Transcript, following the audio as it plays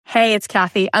Hey, it's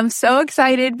Kathy. I'm so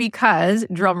excited because,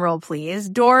 drumroll please,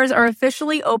 doors are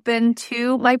officially open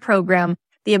to my program,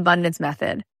 The Abundance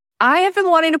Method. I have been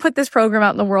wanting to put this program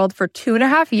out in the world for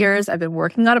 2.5 years. I've been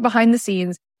working on it behind the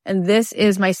scenes, and this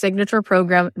is my signature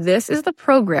program. This is the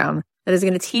program that is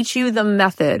going to teach you the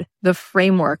method, the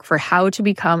framework for how to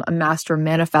become a master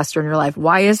manifestor in your life.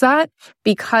 Why is that?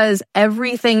 Because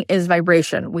everything is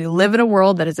vibration. We live in a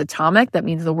world that is atomic. That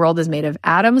means the world is made of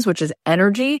atoms, which is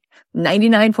energy.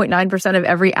 99.9% of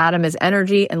every atom is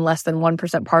energy and less than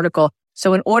 1% particle.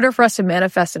 So in order for us to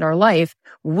manifest in our life,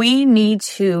 we need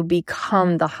to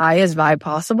become the highest vibe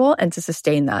possible and to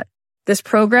sustain that. This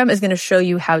program is going to show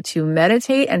you how to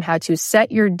meditate and how to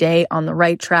set your day on the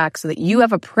right track so that you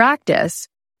have a practice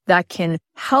that can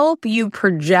help you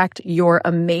project your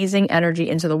amazing energy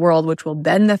into the world, which will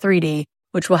bend the 3D,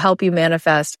 which will help you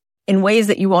manifest in ways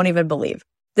that you won't even believe.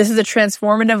 This is a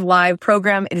transformative live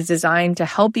program. It is designed to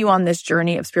help you on this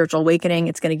journey of spiritual awakening.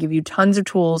 It's going to give you tons of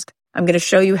tools. I'm going to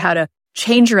show you how to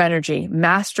change your energy,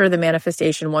 master the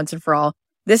manifestation once and for all.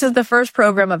 This is the first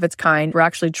program of its kind. We're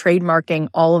actually trademarking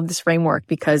all of this framework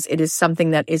because it is something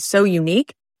that is so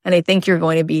unique, and I think you're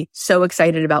going to be so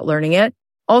excited about learning it.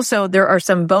 Also, there are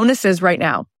some bonuses right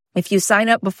now. If you sign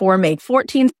up before May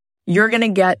 14th, you're going to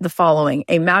get the following: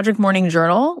 a magic morning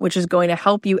journal, which is going to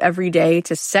help you every day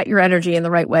to set your energy in the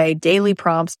right way, daily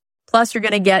prompts. Plus, you're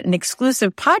going to get an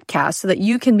exclusive podcast so that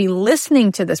you can be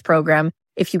listening to this program.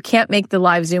 If you can't make the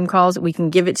live Zoom calls, we can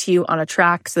give it to you on a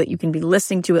track so that you can be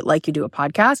listening to it like you do a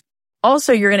podcast.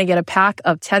 Also, you're going to get a pack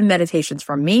of 10 meditations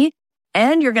from me,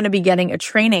 and you're going to be getting a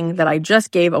training that I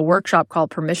just gave, a workshop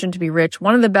called Permission to Be Rich,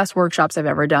 one of the best workshops I've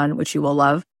ever done, which you will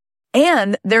love.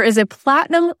 And there is a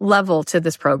platinum level to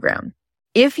this program.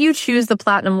 If you choose the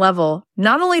platinum level,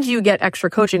 not only do you get extra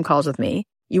coaching calls with me,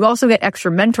 you also get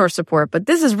extra mentor support, but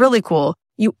this is really cool.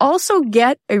 You also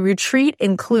get a retreat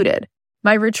included.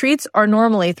 My retreats are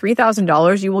normally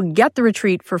 $3,000. You will get the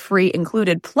retreat for free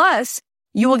included. Plus,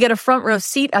 you will get a front row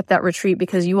seat at that retreat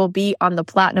because you will be on the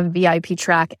platinum VIP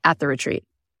track at the retreat.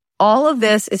 All of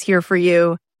this is here for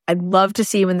you. I'd love to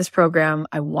see you in this program.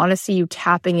 I want to see you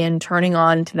tapping in, turning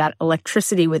on to that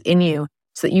electricity within you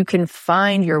so that you can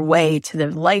find your way to the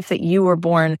life that you were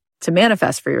born to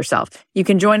manifest for yourself. You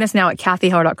can join us now at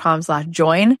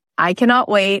kathyheller.com/join. I cannot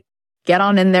wait. Get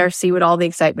on in there, see what all the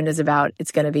excitement is about.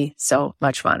 It's going to be so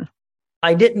much fun.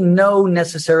 I didn't know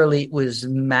necessarily it was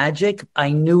magic. I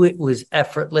knew it was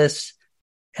effortless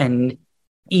and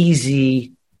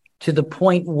easy to the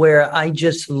point where I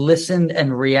just listened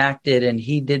and reacted, and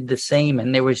he did the same.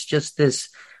 And there was just this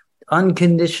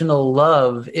unconditional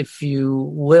love, if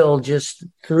you will, just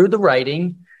through the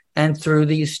writing and through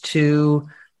these two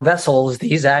vessels,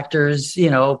 these actors,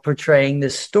 portraying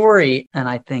this story. And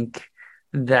I think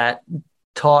that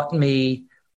taught me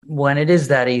when it is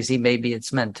that easy, maybe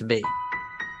it's meant to be.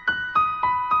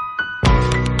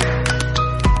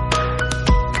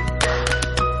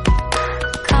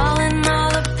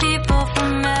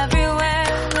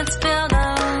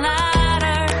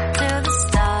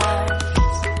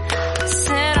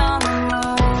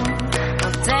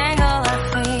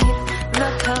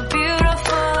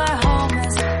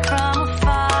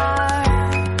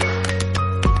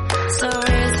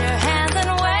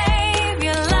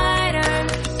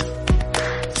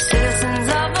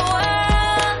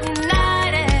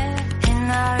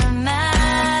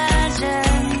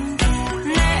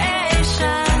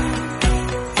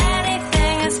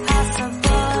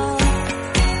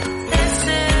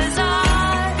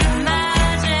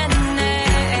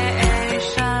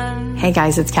 Hey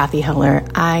guys, it's Kathy Heller.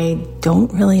 I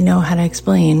don't really know how to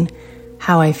explain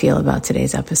how I feel about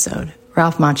today's episode.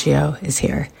 Ralph Macchio is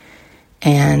here,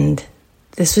 and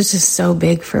this was just so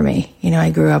big for me. I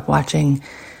grew up watching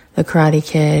The Karate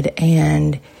Kid,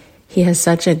 and he has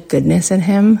such a goodness in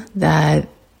him that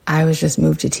I was just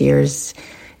moved to tears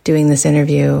doing this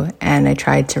interview, and I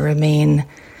tried to remain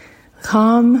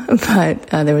calm, but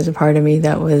there was a part of me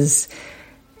that was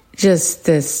just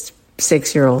this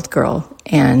 6-year-old girl,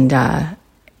 and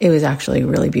it was actually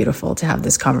really beautiful to have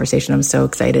this conversation. I'm so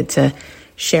excited to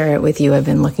share it with you. I've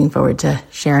been looking forward to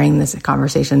sharing this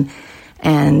conversation,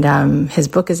 and his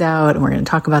book is out, and we're going to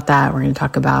talk about that. We're going to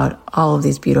talk about all of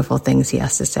these beautiful things he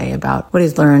has to say about what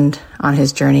he's learned on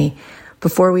his journey.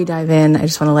 Before we dive in, I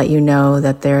just want to let you know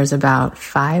that there's about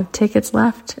 5 tickets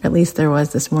left, at least there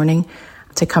was this morning,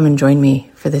 to come and join me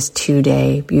for this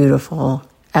 2-day beautiful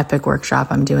epic workshop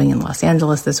I'm doing in Los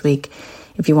Angeles this week.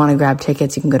 If you want to grab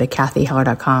tickets, you can go to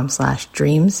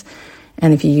kathyheller.com/dreams.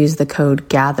 And if you use the code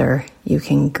GATHER, you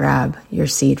can grab your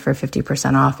seat for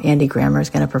 50% off. Andy Grammer is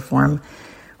going to perform.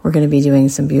 We're going to be doing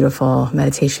some beautiful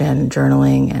meditation,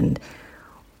 journaling, and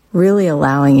really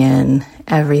allowing in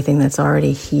everything that's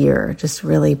already here, just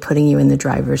really putting you in the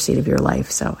driver's seat of your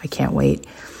life. So I can't wait.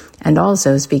 And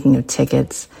also, speaking of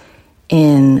tickets,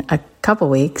 in a couple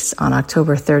weeks, on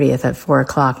October 30th at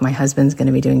 4:00, my husband's going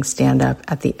to be doing stand-up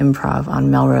at the Improv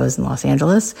on Melrose in Los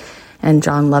Angeles. And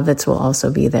Jon Lovitz will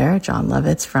also be there. Jon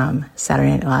Lovitz from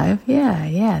Saturday Night Live.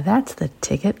 Yeah, that's the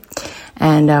ticket.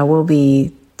 And we'll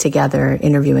be together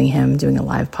interviewing him, doing a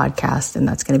live podcast, and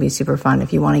that's going to be super fun.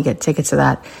 If you want to get tickets to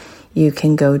that, you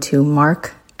can go to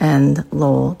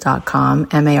markandlowell.com,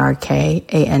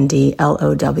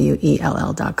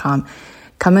 MarkandLowell.com.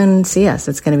 Come and see us.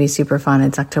 It's going to be super fun.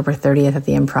 It's October 30th at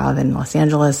the Improv in Los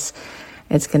Angeles.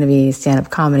 It's going to be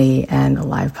stand-up comedy and a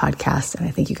live podcast, and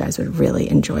I think you guys would really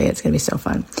enjoy it. It's going to be so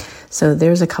fun. So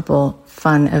there's a couple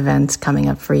fun events coming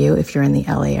up for you if you're in the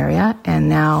LA area. And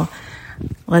now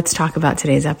let's talk about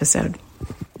today's episode.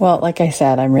 Well, like I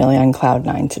said, I'm really on cloud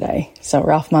nine today. So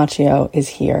Ralph Macchio is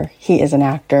here. He is an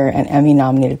actor and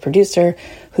Emmy-nominated producer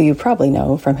who you probably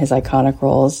know from his iconic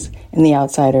roles in The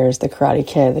Outsiders, The Karate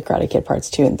Kid Parts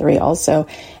 2 and 3 also,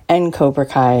 and Cobra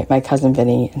Kai, My Cousin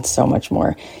Vinny, and so much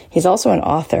more. He's also an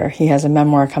author. He has a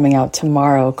memoir coming out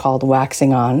tomorrow called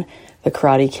Waxing On, The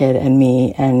Karate Kid and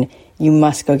Me, and you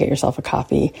must go get yourself a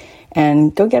copy.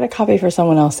 And go get a copy for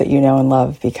someone else that you know and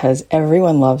love, because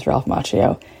everyone loves Ralph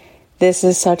Macchio. This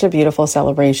is such a beautiful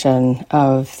celebration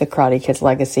of the Karate Kid's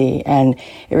legacy, and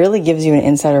it really gives you an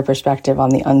insider perspective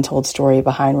on the untold story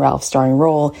behind Ralph's starring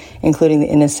role, including the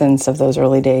innocence of those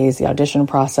early days, the audition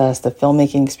process, the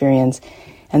filmmaking experience,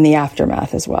 and the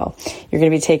aftermath as well. You're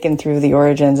going to be taken through the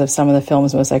origins of some of the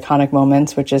film's most iconic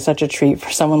moments, which is such a treat for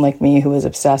someone like me who was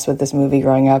obsessed with this movie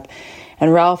growing up.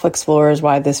 And Ralph explores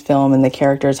why this film and the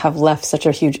characters have left such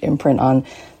a huge imprint on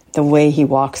the way he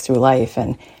walks through life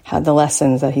and how the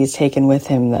lessons that he's taken with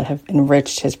him that have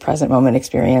enriched his present moment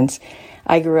experience.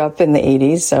 I grew up in the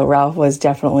 80s, so Ralph was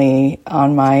definitely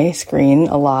on my screen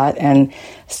a lot, and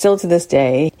still to this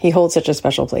day, he holds such a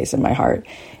special place in my heart.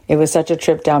 It was such a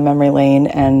trip down memory lane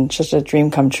and just a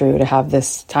dream come true to have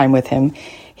this time with him.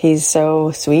 He's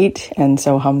so sweet and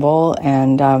so humble,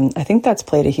 and I think that's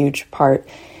played a huge part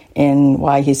in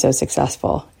why he's so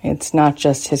successful. It's not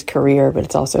just his career, but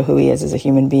it's also who he is as a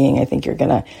human being. I think you're going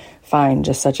to find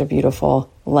just such a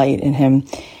beautiful light in him,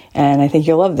 and I think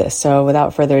you'll love this. So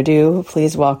without further ado,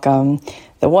 please welcome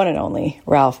the one and only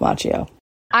Ralph Macchio.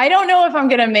 I don't know if I'm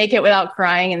going to make it without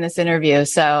crying in this interview,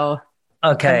 so...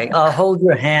 Okay, I'll hold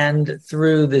your hand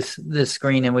through this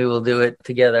screen and we will do it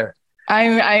together.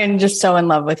 I'm just so in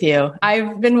love with you.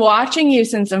 I've been watching you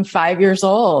since I'm 5 years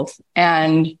old,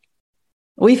 and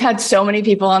we've had so many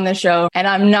people on the show, and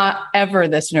I'm not ever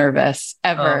this nervous,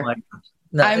 ever. Oh my gosh.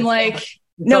 No, I'm like,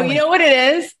 no, you know what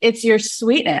it is? It's your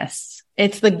sweetness.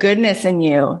 It's the goodness in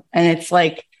you. And it's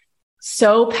like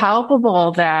so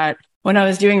palpable that when I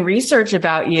was doing research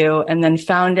about you and then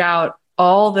found out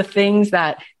all the things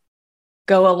that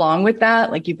go along with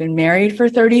that, like you've been married for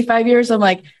 35 years, I'm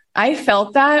like, I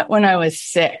felt that when I was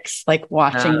 6, like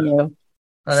watching you.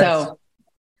 So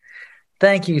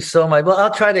thank you so much. Well,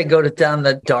 I'll try to go down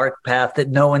the dark path that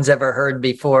no one's ever heard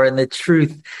before, and the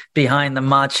truth behind the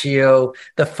Macchio,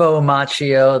 the faux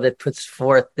Macchio that puts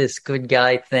forth this good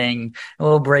guy thing.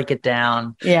 We'll break it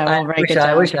down. Yeah, we'll break it down.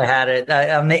 I wish I had it.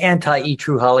 I'm the anti-E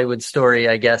True Hollywood story,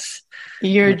 I guess.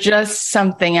 You're just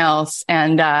something else.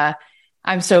 And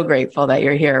I'm so grateful that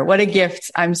you're here. What a gift.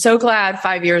 I'm so glad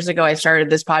 5 years ago I started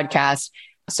this podcast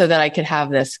so that I could have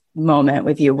this moment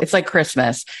with you. It's like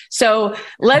Christmas. So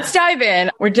let's dive in.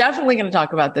 We're definitely going to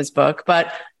talk about this book,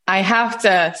 but I have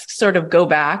to sort of go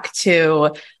back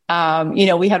to,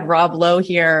 we had Rob Lowe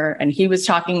here, and he was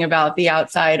talking about The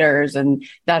Outsiders and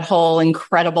that whole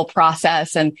incredible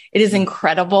process. And it is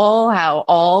incredible how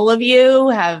all of you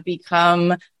have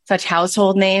become such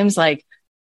household names. Like,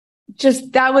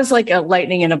 just that was like a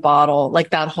lightning in a bottle,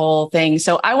 like that whole thing.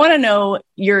 So I want to know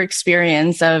your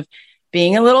experience of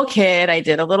being a little kid. I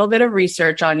did a little bit of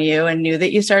research on you and knew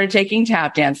that you started taking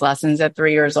tap dance lessons at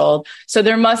 3 years old. So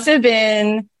there must have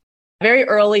been very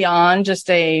early on just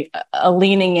a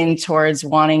leaning in towards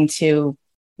wanting to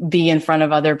be in front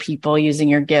of other people using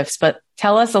your gifts. But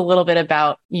tell us a little bit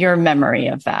about your memory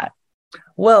of that.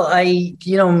 Well,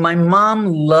 my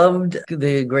mom loved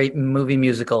the great movie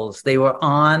musicals. They were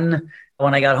on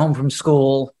when I got home from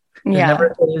school. Yeah.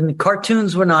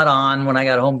 Cartoons were not on when I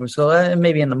got home from school,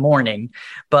 maybe in the morning,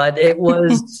 but it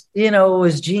was, it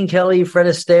was Gene Kelly, Fred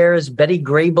Astaire, Betty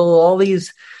Grable, all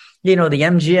these, the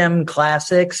MGM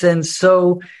classics. And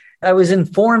so I was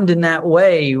informed in that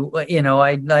way. You know,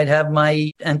 I'd have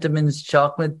my Entenmann's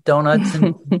chocolate donuts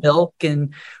and milk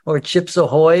or Chips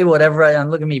Ahoy, whatever.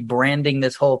 Look at me branding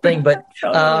this whole thing, but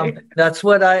Totally. that's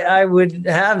what I would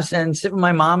have, and sit with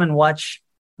my mom and watch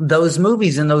those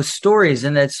movies and those stories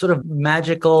and that sort of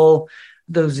magical,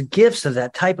 those gifts of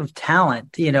that type of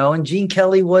talent, you know. And Gene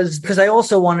Kelly was, because I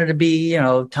also wanted to be, you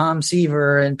know, Tom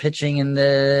Seaver and pitching in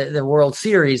the World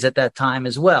Series at that time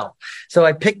as well. So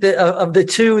I picked of the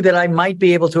two that I might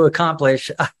be able to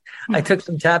accomplish. I took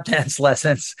some tap dance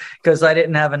lessons because I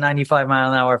didn't have a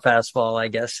 95-mile-an-hour fastball, I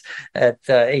guess, at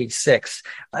age 6.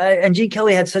 And Gene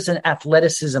Kelly had such an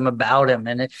athleticism about him,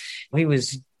 and he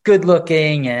was good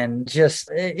looking, and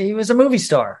just, he was a movie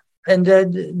star. And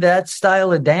that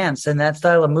style of dance and that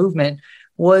style of movement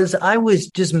I was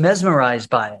just mesmerized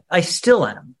by it. I still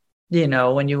am, you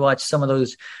know, when you watch some of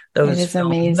those It is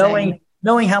films, amazing.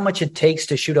 knowing how much it takes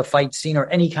to shoot a fight scene or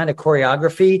any kind of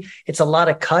choreography. It's a lot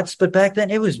of cuts, but back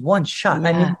then it was one shot. Yeah.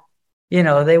 I mean, you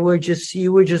know,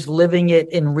 you were just living it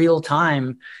in real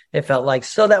time. It felt like,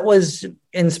 so that was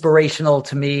inspirational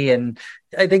to me. And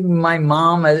I think my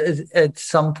mom at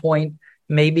some point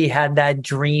maybe had that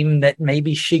dream that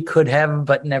maybe she could have,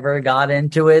 but never got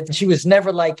into it. She was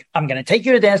never like, I'm going to take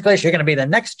you to dance class. You're going to be the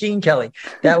next Gene Kelly.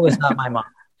 That was not my mom.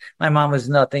 My mom was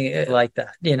nothing like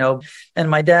that, you know. And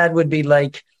my dad would be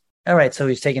like, all right, so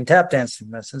he's taking tap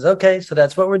dancing lessons. Okay, so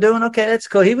that's what we're doing. Okay, that's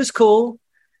cool. He was cool.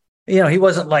 You know, he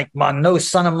wasn't like, no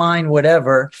son of mine,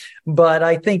 whatever. But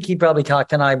I think he probably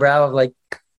cocked an eyebrow of like,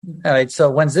 all right, so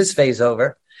when's this phase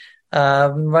over?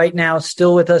 Right now,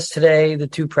 still with us today, the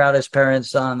two proudest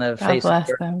parents on the face of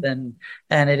the earth.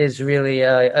 And it is really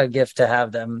a gift to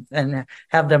have them and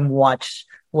have them watch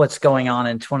what's going on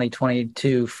in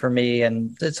 2022 for me.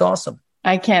 And it's awesome.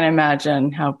 I can't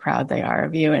imagine how proud they are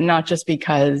of you. And not just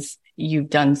because you've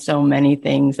done so many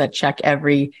things that check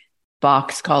every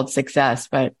box called success,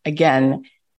 but again,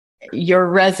 your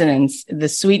resonance, the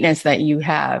sweetness that you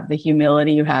have, the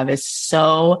humility you have is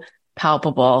so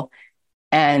palpable.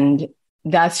 And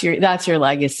that's your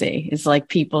legacy. It's like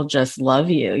people just love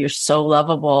you. You're so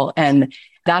lovable. And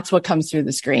that's what comes through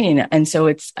the screen. And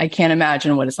so I can't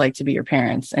imagine what it's like to be your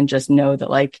parents and just know that,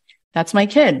 like, that's my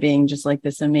kid being just like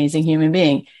this amazing human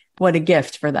being. What a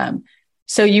gift for them.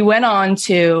 So you went on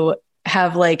to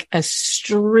have like a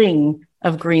string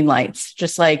of green lights,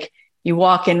 just like you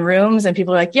walk in rooms and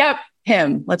people are like, yep,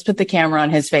 him, let's put the camera on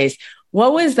his face.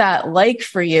 What was that like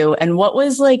for you? And what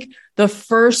was like the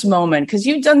first moment? Because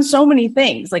you've done so many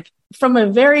things, like from a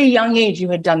very young age, you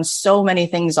had done so many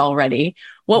things already.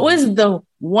 What was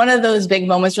one of those big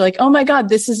moments you're like, oh my God,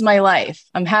 this is my life.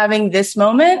 I'm having this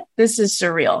moment. This is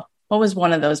surreal. What was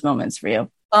one of those moments for you?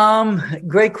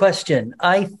 Great question.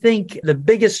 I think the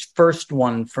biggest first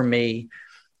one for me,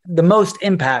 the most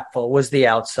impactful, was The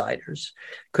Outsiders,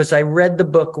 because I read the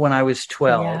book when I was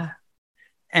 12. Yeah.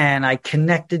 And I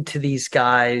connected to these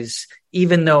guys,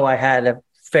 even though I had a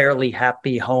fairly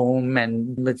happy home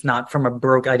and it's not from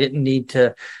I didn't need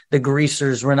to, the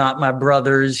greasers were not my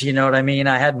brothers. You know what I mean?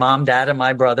 I had mom, dad, and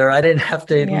my brother. I didn't have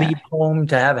to leave home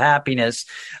to have happiness.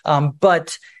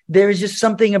 But there's just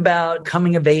something about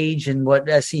coming of age and what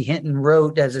S.E. Hinton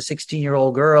wrote as a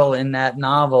 16-year-old girl in that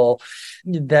novel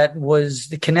that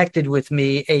was connected with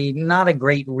me. Not a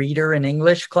great reader in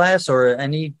English class or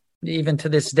even to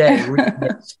this day.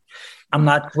 I'm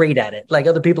not great at it. Like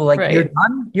other people, like, right.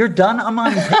 You're done. I'm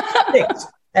on page 6.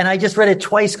 And I just read it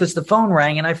twice because the phone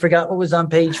rang and I forgot what was on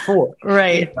page 4.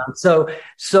 Right.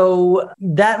 So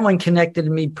that one connected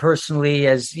to me personally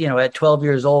as, you know, at 12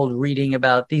 years old, reading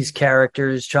about these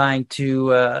characters trying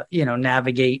to,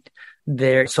 navigate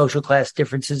their social class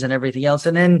differences and everything else.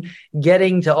 And then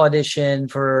getting to audition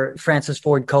for Francis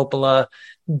Ford Coppola,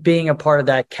 being a part of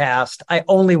that cast. I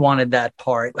only wanted that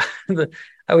part.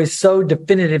 I was so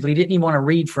definitively didn't even want to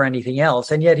read for anything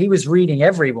else. And yet he was reading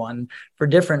everyone for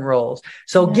different roles.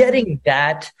 So getting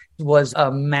that was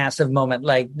a massive moment.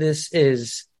 Like, this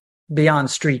is beyond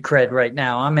street cred right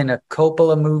now. I'm in a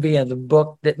Coppola movie and the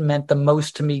book that meant the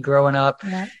most to me growing up.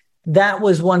 Yeah. That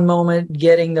was one moment.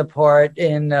 Getting the part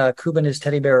in Cuba and His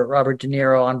Teddy Bear, Robert De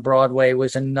Niro on Broadway,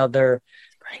 was another,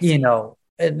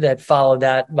 that followed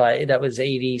that was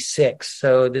 86.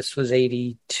 So this was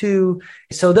 82.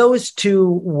 So those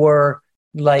two were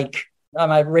like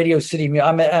I'm at Radio City.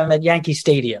 I'm at Yankee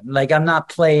Stadium. Like, I'm not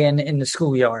playing in the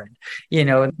schoolyard.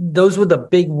 Those were the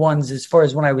big ones as far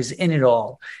as when I was in it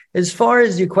all. As far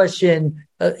as your question,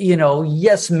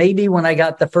 yes, maybe when I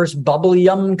got the first Bubble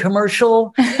Yum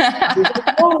commercial,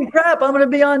 holy crap, I'm going to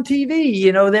be on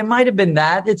TV. There might have been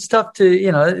that. It's tough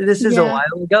to, this is a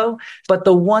while ago, but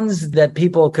the ones that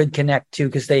people could connect to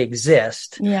because they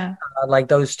exist, like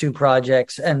those two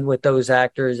projects and with those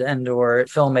actors and or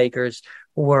filmmakers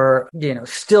were,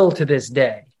 still to this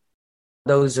day.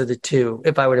 Those are the two.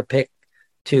 If I were to pick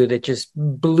two that just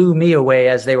blew me away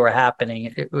as they were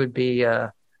happening, it would be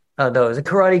those. The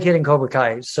Karate Kid and Cobra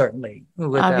Kai, certainly.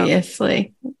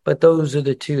 Obviously. But those are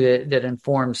the two that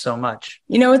inform so much.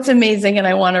 It's amazing. And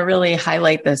I want to really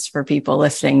highlight this for people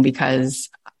listening because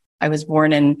I was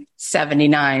born in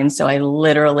 79. So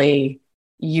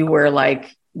you were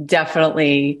like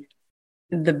definitely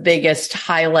the biggest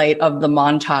highlight of the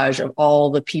montage of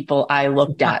all the people I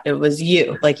looked at. It was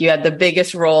you. Like, you had the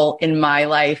biggest role in my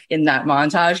life in that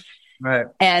montage. Right.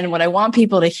 And what I want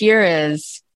people to hear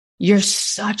is you're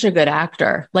such a good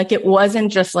actor. Like, it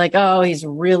wasn't just like, oh, he's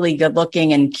really good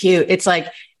looking and cute. It's like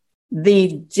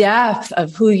the depth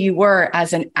of who you were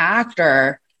as an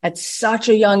actor at such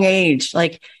a young age.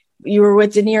 Like, you were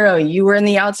with De Niro, you were in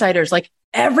The Outsiders. Like,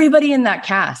 everybody in that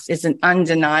cast is an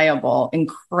undeniable,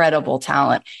 incredible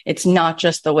talent. It's not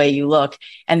just the way you look.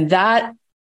 And that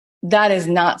is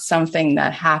not something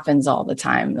that happens all the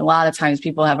time. A lot of times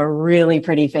people have a really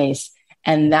pretty face,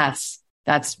 and that's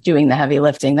doing the heavy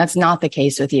lifting. That's not the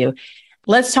case with you.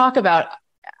 Let's talk about,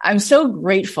 I'm so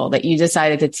grateful that you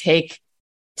decided to take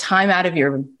time out of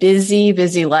your busy,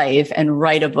 busy life and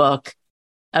write a book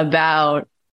about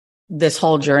this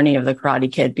whole journey of the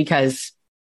Karate Kid, because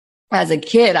as a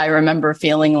kid, I remember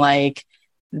feeling like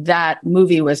that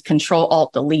movie was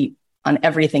Control-Alt-Delete on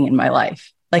everything in my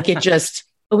life. Like, it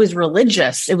was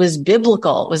religious. It was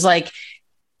biblical. It was like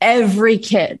every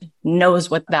kid knows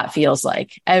what that feels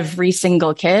like. Every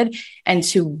single kid. And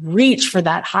to reach for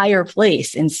that higher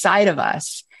place inside of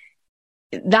us,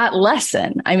 that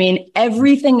lesson, I mean,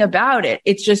 everything about it,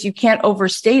 it's just, you can't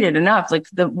overstate it enough. Like,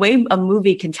 the way a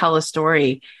movie can tell a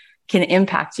story can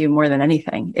impact you more than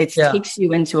anything. It takes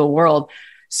you into a world.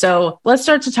 So let's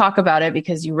start to talk about it,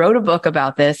 because you wrote a book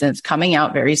about this and it's coming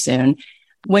out very soon.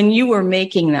 When you were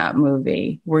making that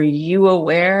movie, were you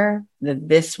aware that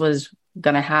this was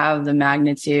going to have the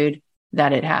magnitude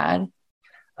that it had?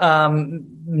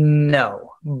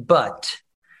 No,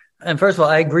 and first of all,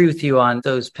 I agree with you on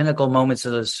those pinnacle moments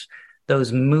of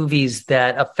those movies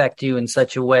that affect you in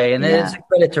such a way. And it's a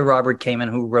credit to Robert Kamen,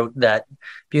 who wrote that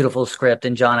beautiful script,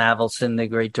 and John Avildsen, the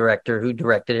great director who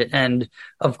directed it. And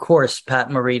of course, Pat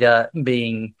Morita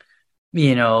being,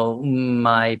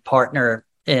 my partner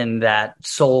in that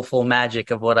soulful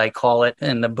magic of what I call it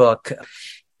in the book.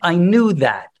 I knew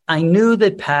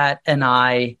that Pat and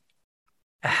I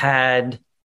had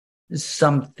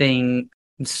something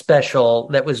special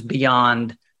that was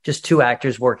beyond just two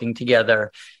actors working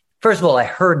together. First of all, I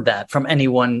heard that from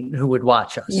anyone who would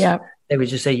watch us. Yeah. They would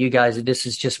just say, you guys, this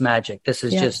is just magic. This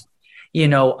is just,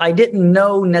 I didn't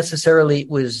know necessarily it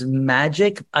was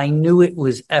magic. I knew it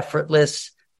was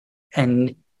effortless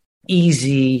and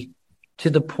easy to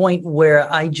the point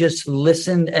where I just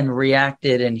listened and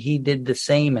reacted, and he did the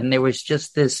same. And there was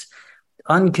just this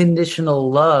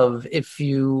unconditional love, if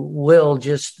you will,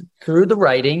 just through the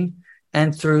writing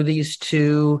and through these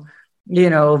two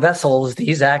vessels,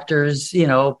 these actors,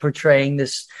 portraying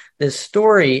this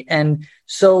story. And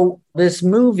so this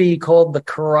movie called The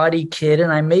Karate Kid,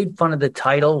 and I made fun of the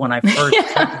title when I first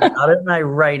talked about it, and I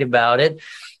write about it,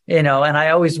 and I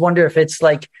always wonder if it's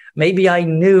like, maybe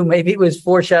it was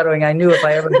foreshadowing. I knew if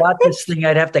I ever got this thing,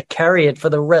 I'd have to carry it for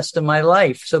the rest of my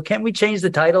life. So can't we change the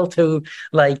title to,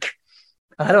 like,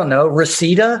 I don't know,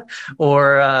 Reseda,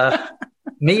 or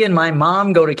Me and My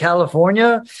Mom Go to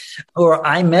California, or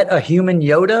I Met a Human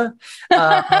Yoda,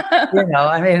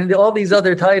 all these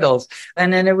other titles.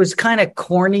 And then it was kind of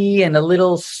corny and a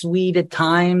little sweet at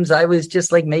times. I was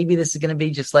just like, maybe this is going to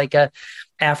be just like a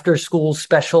after school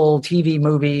special TV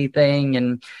movie thing.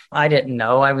 And I didn't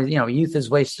know. I was, youth is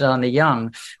wasted on the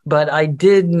young. But I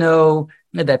did know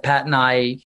that Pat and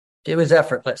I, it was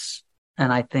effortless.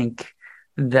 And I think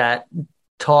that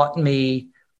taught me,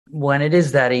 when it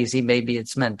is that easy, maybe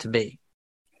it's meant to be.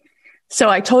 So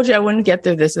I told you I wouldn't get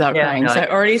through this without crying. So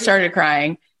I already started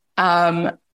crying.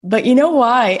 But you know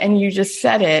why? And you just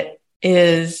said it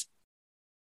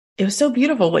was so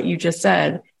beautiful what you just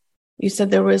said. You said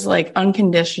there was like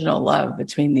unconditional love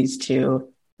between these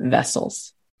two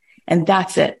vessels. And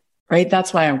that's it, right?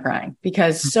 That's why I'm crying,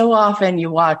 because so often you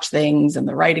watch things and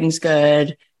the writing's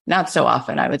good, and not so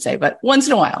often, I would say, but once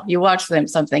in a while you watch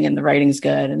something and the writing's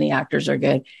good and the actors are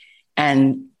good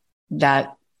and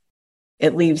that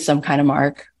it leaves some kind of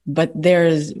mark. But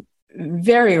there's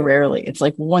very rarely, it's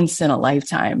like once in a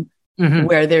lifetime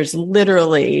where there's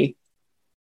literally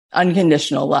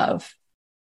unconditional love,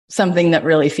 something that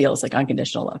really feels like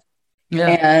unconditional love. Yeah.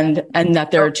 And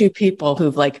that there are two people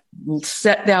who've like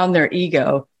set down their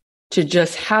ego to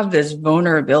just have this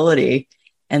vulnerability.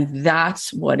 And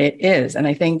that's what it is. And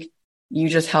I think you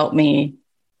just helped me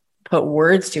put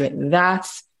words to it.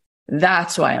 That's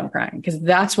why I'm crying, because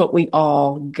that's what we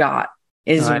all got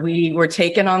is we were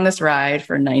taken on this ride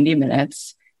for 90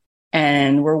 minutes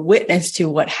and we're witness to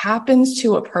what happens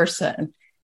to a person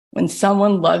when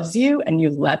someone loves you and you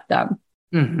let them.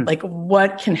 Like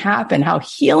what can happen, how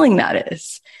healing that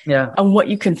is, and what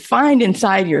you can find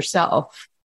inside yourself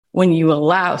when you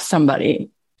allow somebody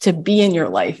to be in your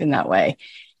life in that way.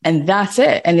 And that's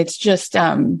it. And it's just,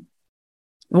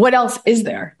 what else is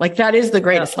there? Like that is the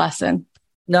greatest lesson.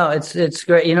 No, it's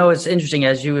great. You know, it's interesting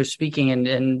as you were speaking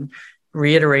and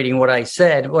reiterating what I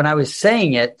said, when I was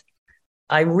saying it,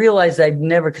 I realized I'd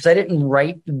never, because I didn't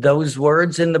write those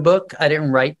words in the book. I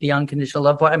didn't write the unconditional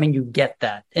love part. I mean, you get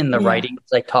that in the writing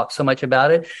because I talk so much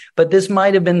about it. But this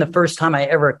might have been the first time I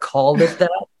ever called it that,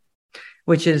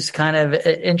 which is kind of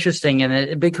interesting.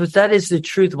 And because that is the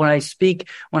truth. When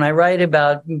I write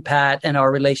about Pat and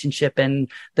our relationship and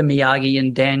the Miyagi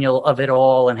and Daniel of it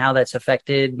all and how that's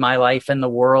affected my life and the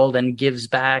world and gives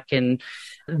back. And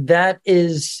that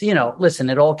is, you know, listen,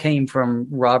 it all came from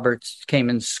Robert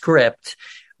Kamen's script,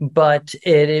 but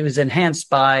it was enhanced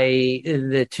by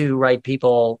the two right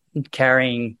people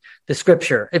carrying the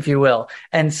scripture, if you will.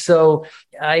 And so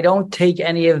I don't take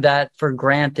any of that for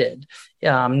granted.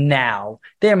 Now,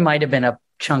 there might have been a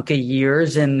chunk of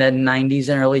years in the 90s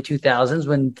and early 2000s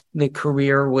when the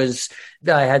career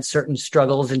I had certain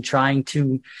struggles in trying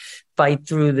to fight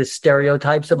through the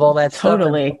stereotypes of all that stuff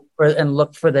and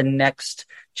look for the next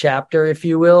chapter, if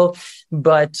you will.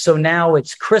 But so now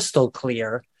it's crystal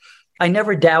clear. I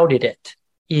never doubted it.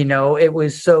 You know, it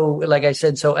was so, like I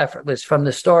said, so effortless from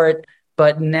the start.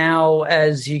 But now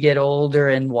as you get older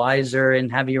and wiser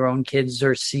and have your own kids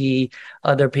or see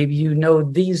other people, you know,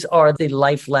 these are the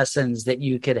life lessons that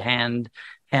you could hand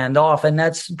off. And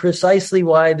that's precisely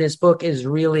why this book is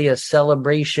really a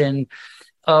celebration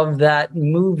of that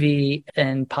movie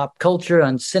and pop culture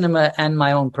and cinema and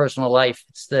my own personal life.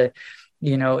 It's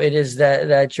it is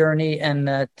that journey and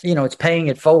that, you know, it's paying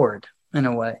it forward in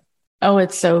a way. Oh,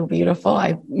 it's so beautiful.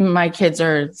 My kids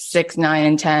are 6, 9,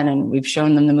 and 10, and we've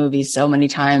shown them the movie so many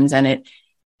times, and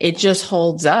it just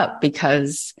holds up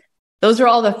because those are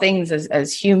all the things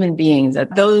as human beings,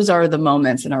 that those are the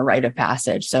moments in our rite of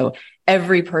passage. So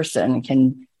every person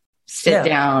can sit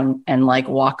down and like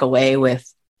walk away with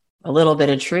a little bit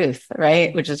of truth,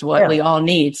 right? Which is what we all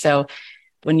need. So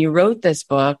when you wrote this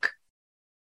book,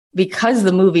 because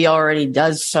the movie already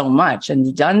does so much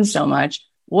and done so much,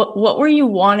 what were you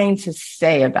wanting to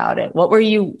say about it? What were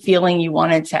you feeling you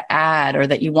wanted to add or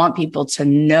that you want people to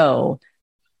know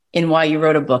in why you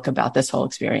wrote a book about this whole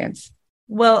experience?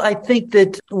 Well, I think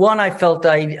that one, I felt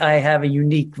I have a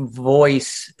unique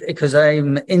voice because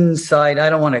I'm inside. I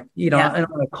don't want to, I don't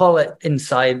want to call it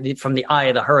inside from the eye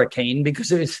of the hurricane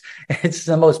because it's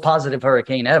the most positive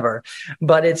hurricane ever.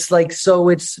 But it's like, so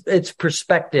it's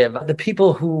perspective. The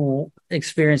people who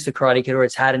experience the Karate Kid or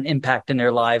it's had an impact in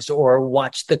their lives or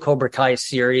watched the Cobra Kai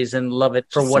series and love it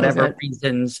for whatever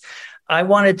reasons. I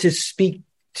wanted to speak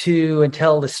to and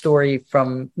tell the story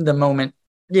from the moment,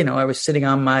 I was sitting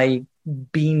on my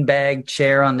beanbag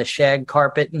chair on the shag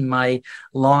carpet in my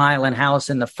Long Island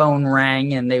house and the phone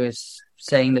rang and they was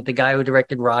saying that the guy who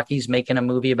directed Rocky's making a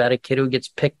movie about a kid who gets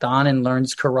picked on and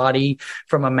learns karate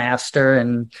from a master.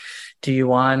 And do you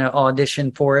want to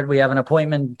audition for it? We have an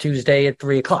appointment Tuesday at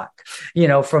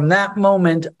 3:00. From that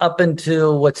moment up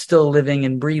until what's still living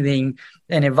and breathing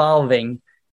and evolving,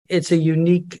 it's a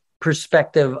unique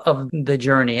perspective of the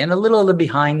journey and a little of the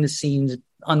behind the scenes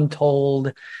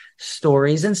untold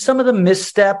stories and some of the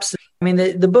missteps. I mean,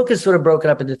 the book is sort of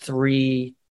broken up into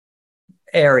 3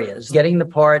 areas: getting the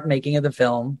part, making of the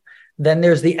film. Then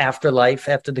there's the afterlife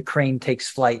after the crane takes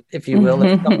flight, if you will,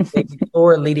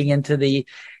 or leading into the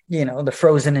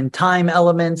frozen in time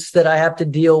elements that I have to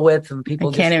deal with. And people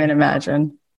I can't even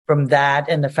imagine from that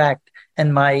and the fact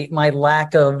and my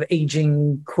lack of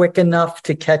aging quick enough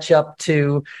to catch up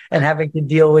to and having to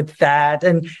deal with that.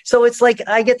 And so it's like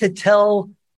I get to tell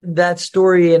that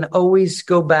story and always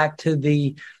go back to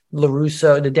the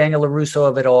Daniel LaRusso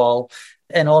of it all,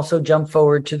 and also jump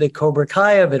forward to the Cobra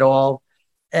Kai of it all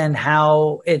and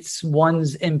how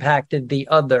one's impacted the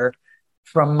other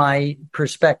from my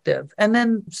perspective. And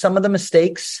then some of the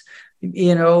mistakes,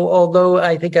 although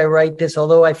I think I write this,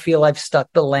 although I feel I've stuck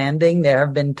the landing, there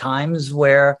have been times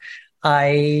where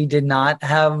I did not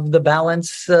have the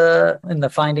balance in the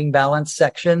finding balance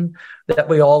section that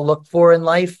we all look for in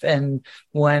life. And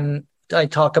when I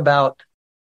talk about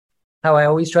how I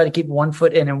always try to keep one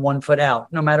foot in and one foot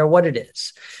out, no matter what it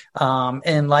is.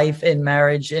 In life, in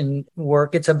marriage, in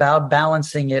work, it's about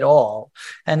balancing it all.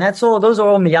 And those are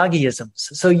all Miyagi-isms.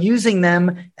 So using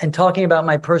them and talking about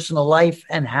my personal life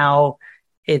and how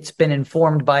it's been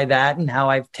informed by that and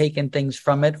how I've taken things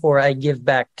from it or I give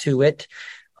back to it.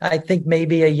 I think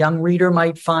maybe a young reader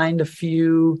might find a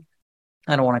few,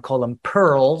 I don't want to call them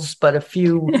pearls, but a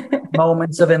few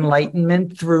moments of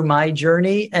enlightenment through my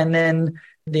journey. And then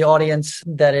the audience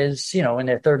that is, in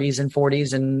their 30s and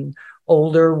 40s and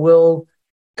older will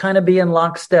kind of be in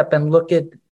lockstep and look at,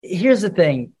 here's the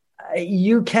thing,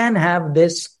 you can have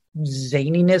this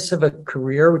zaniness of a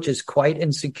career, which is quite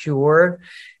insecure,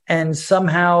 and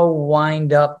somehow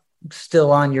wind up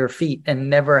still on your feet and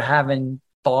never having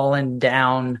fallen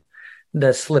down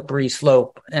the slippery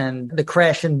slope and the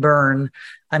crash and burn.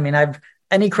 I mean,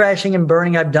 any crashing and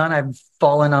burning I've done, I've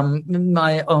fallen on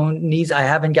my own knees. I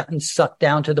haven't gotten sucked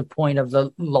down to the point of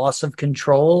the loss of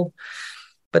control,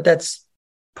 but that's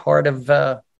part of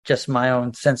just my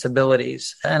own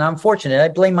sensibilities. And I'm fortunate. I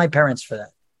blame my parents for that.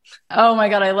 Oh my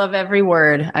God. I love every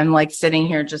word. I'm like sitting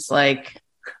here, just like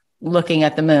looking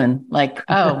at the moon, like,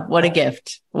 oh, what a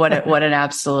gift. What an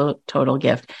absolute total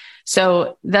gift.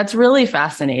 So that's really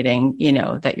fascinating,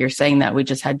 that you're saying that. We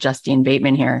just had Justine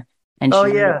Bateman here. And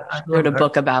she wrote a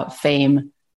book about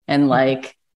fame and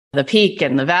like the peak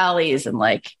and the valleys and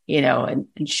like, and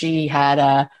she had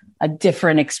a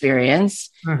different experience,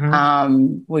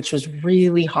 which was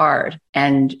really hard.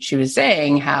 And she was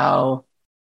saying how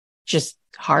just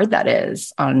hard that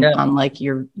is on like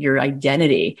your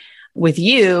identity. With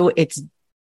you, it's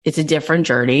a different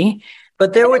journey.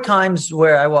 But there were times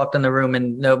where I walked in the room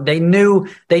and they knew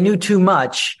too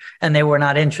much and they were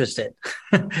not interested.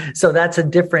 So that's a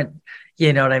different,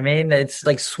 you know what I mean? It's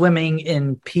like swimming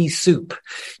in pea soup,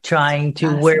 trying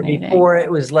to where before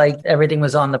it was like everything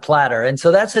was on the platter. And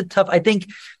so that's I think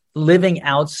living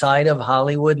outside of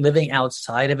Hollywood, living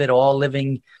outside of it all, I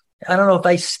don't know if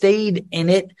I stayed in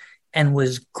it and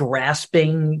was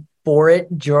grasping for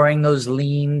it during those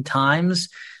lean times,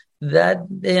 that,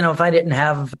 if I didn't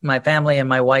have my family and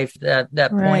my wife at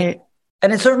that point,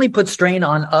 and it certainly put strain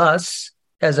on us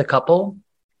as a couple,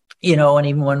 and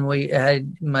even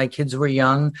when my kids were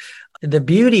young, the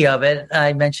beauty of it,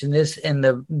 I mentioned this in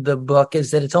the book, is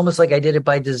that it's almost like I did it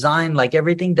by design, like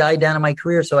everything died down in my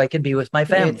career so I could be with my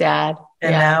family. Your dad.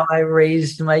 And now I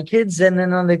raised my kids and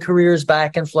then the career's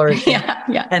back and flourishing.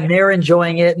 And they're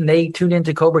enjoying it and they tune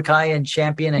into Cobra Kai and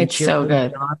Champion and it's so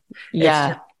good.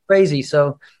 It's crazy.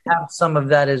 So have some of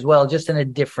that as well, just in a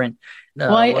different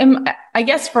I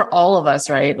guess for all of us,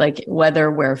 right? Like whether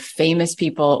we're famous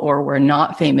people or we're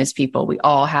not famous people, we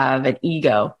all have an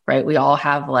ego, right? We all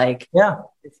have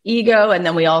this ego. And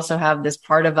then we also have this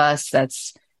part of us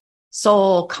that's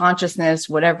soul, consciousness,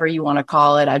 whatever you want to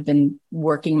call it. I've been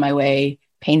working my way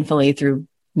painfully through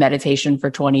meditation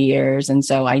for 20 years. And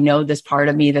so I know this part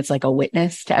of me that's like a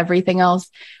witness to everything else,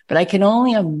 but I can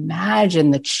only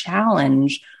imagine the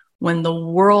challenge when the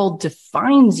world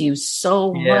defines you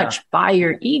so much by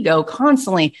your ego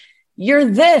constantly. You're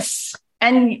this,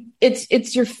 and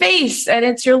it's your face and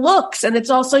it's your looks and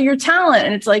it's also your talent.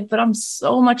 And it's like, but I'm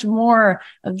so much more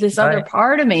of this other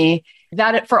part of me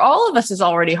that for all of us is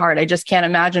already hard. I just can't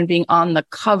imagine being on the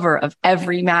cover of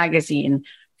every magazine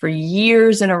for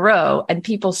years in a row and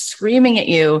people screaming at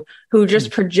you who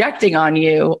just projecting on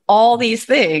you all these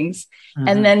things.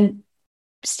 And then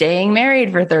staying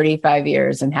married for 35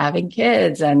 years and having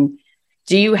kids. And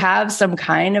do you have some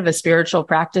kind of a spiritual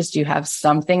practice? Do you have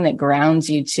something that grounds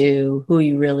you to who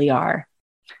you really are?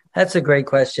 That's a great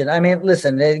question. I mean,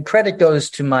 listen, credit goes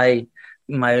to my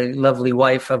lovely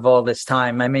wife of all this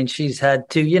time. I mean, she's had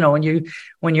to,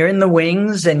 when you're in the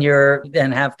wings and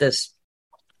have this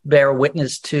bear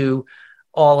witness to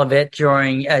all of it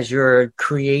as you're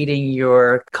creating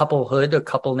your couplehood or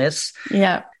coupleness.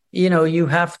 Yeah. You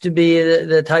have to be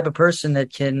the type of person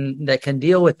that can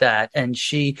deal with that. And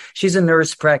she's a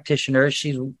nurse practitioner.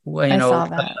 She's, I saw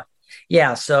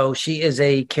that. So she is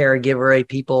a caregiver, a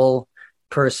people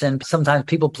person, sometimes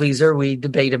people pleaser. We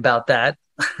debate about that.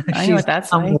 I know what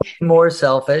that's like. More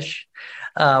selfish,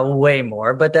 way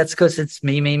more, but that's because it's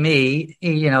me.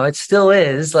 It still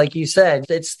is, like you said,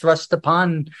 it's thrust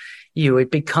upon you.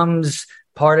 It becomes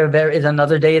part of it. Is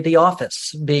another day at the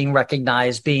office, being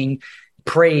recognized, being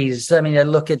praise. I mean, I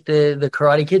look at the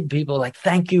Karate Kid people like,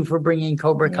 thank you for bringing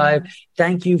Cobra Kai.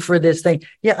 Thank you for this thing.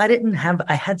 Yeah,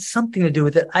 I had something to do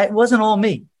with it. It wasn't all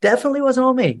me. Definitely wasn't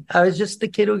all me. I was just the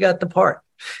kid who got the part.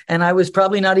 And I was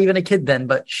probably not even a kid then,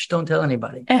 but don't tell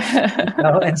anybody.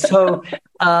 And so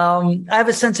I have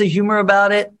a sense of humor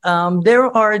about it.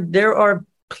 There are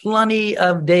plenty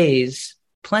of days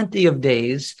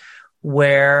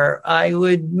where I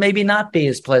would maybe not be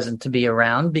as pleasant to be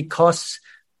around because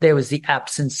there was the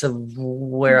absence of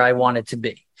where I wanted to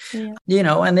be. Yeah.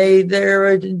 And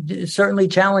there are certainly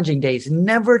challenging days,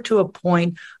 never to a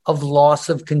point of loss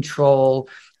of control,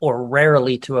 or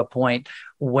rarely to a point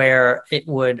where it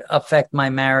would affect my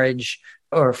marriage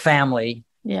or family.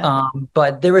 Yeah.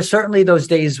 But there were certainly those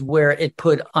days where it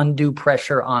put undue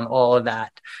pressure on all of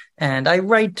that. And I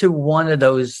write to one of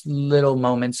those little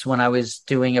moments when I was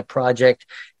doing a project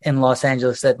in Los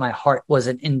Angeles that my heart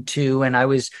wasn't into. And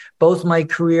both my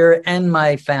career and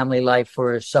my family life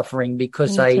were suffering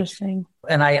because I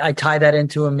tie that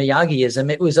into a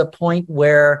Miyagiism. It was a point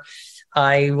where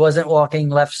I wasn't walking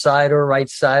left side or right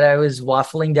side. I was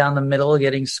waffling down the middle,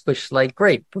 getting squished like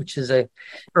grape, which is a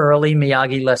early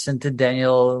Miyagi lesson to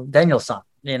Daniel-san.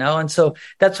 And so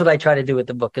that's what I try to do with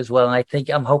the book as well. And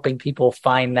I'm hoping people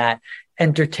find that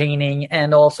entertaining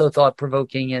and also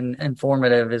thought-provoking and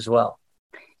informative as well.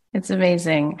 It's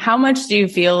amazing. How much do you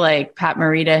feel like Pat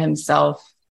Morita himself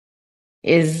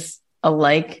is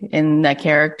alike in that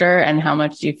character? And how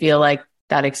much do you feel like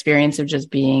that experience of just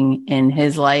being in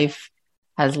his life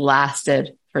has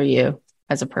lasted for you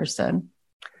as a person?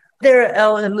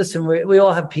 Listen, we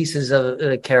all have pieces of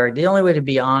the character. The only way to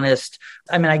be honest,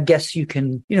 I mean, I guess you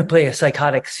can, play a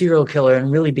psychotic serial killer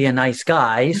and really be a nice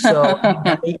guy. So,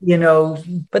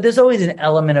 but there's always an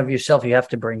element of yourself you have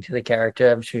to bring to the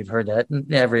character. I'm sure you've heard that.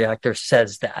 Every actor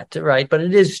says that, right? But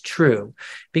it is true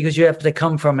because you have to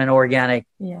come from an organic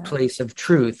place of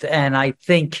truth. And I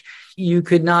think you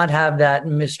could not have that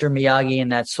Mr. Miyagi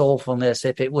and that soulfulness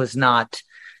if it was not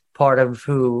part of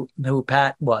who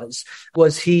Pat was.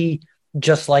 Was he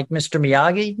just like Mr.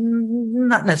 Miyagi?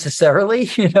 Not necessarily,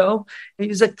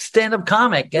 He's a stand-up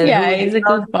comic. Yeah, he's a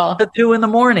goofball. At 2 a.m,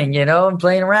 and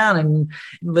playing around and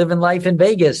living life in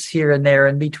Vegas here and there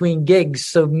in between gigs.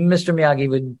 So Mr. Miyagi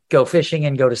would go fishing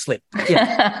and go to sleep.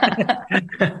 Yeah.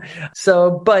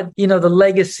 But the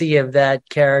legacy of that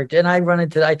character, and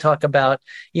I talk about,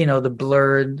 the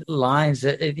blurred lines,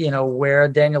 where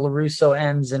Daniel LaRusso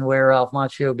ends and where Ralph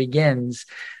Macchio begins,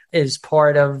 is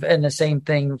part of, and the same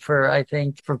thing for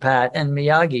Pat and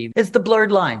Miyagi. It's the blurred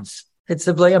lines. It's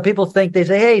people think, they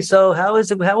say, hey, so how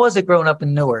was it growing up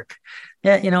in Newark?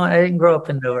 Yeah. I didn't grow up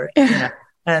in Newark,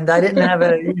 and I didn't have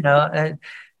a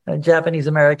Japanese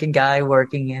American guy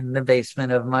working in the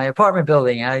basement of my apartment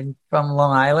building. I'm from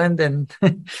Long Island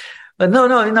but no,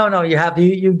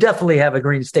 you definitely have a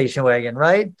green station wagon,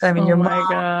 right? I mean,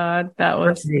 God, that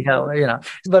was hell,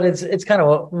 but it's kind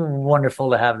of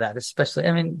wonderful to have that, especially,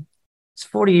 I mean, it's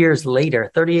 38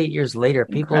 years later,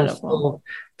 people still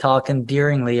talk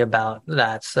endearingly about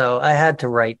that. So I had to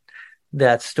write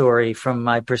that story from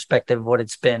my perspective, what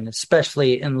it's been,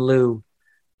 especially in lieu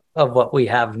of what we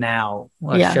have now.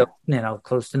 Show,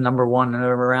 close to number 1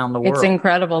 around the world. It's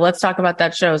incredible. Let's talk about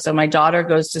that show. So my daughter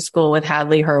goes to school with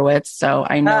Hadley Hurwitz, so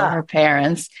I know her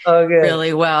parents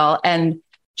really well. And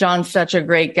John's such a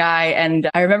great guy. And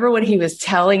I remember when he was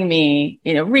telling me,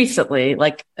 recently,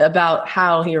 like about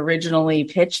how he originally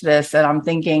pitched this, and I'm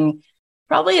thinking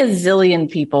probably a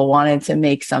zillion people wanted to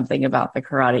make something about the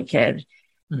Karate Kid.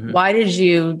 Mm-hmm. Why did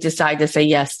you decide to say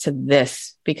yes to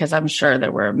this? Because I'm sure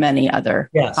there were many other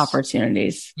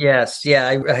opportunities. Yes. Yeah.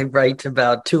 I write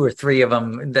about 2 or 3 of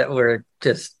them that were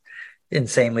just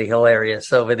insanely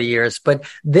hilarious over the years. But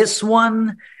this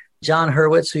one, John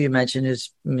Hurwitz, who you mentioned,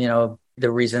 is, the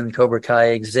reason Cobra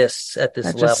Kai exists at this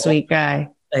level. Such a sweet guy.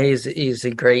 He's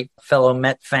a great fellow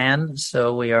Met fan.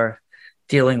 So we are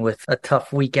dealing with a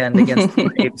tough weekend against the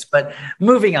Braves. But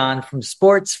moving on from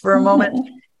sports for a moment.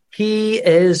 He,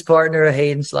 his partner,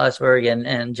 Hayden Schlossberg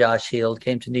and Josh Heald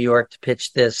came to New York to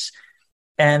pitch this,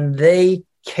 and they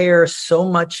care so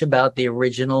much about the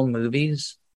original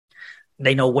movies.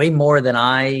 They know way more than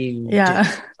I do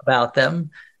about them.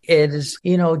 It is,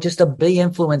 just a big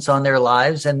influence on their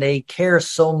lives, and they care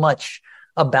so much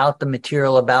about the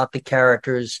material, about the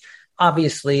characters.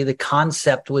 Obviously, the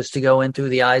concept was to go in through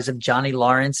the eyes of Johnny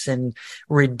Lawrence and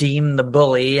redeem the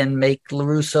bully and make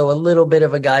LaRusso a little bit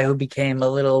of a guy who became a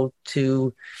little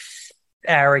too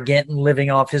arrogant and living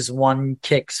off his one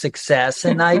kick success.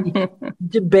 And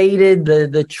debated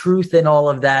the truth in all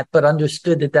of that, but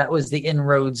understood that was the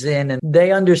inroads in. And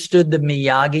they understood the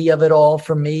Miyagi of it all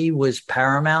for me was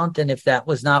paramount. And if that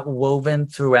was not woven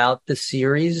throughout the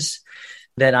series,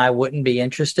 then I wouldn't be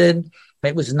interested.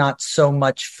 It was not so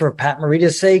much for Pat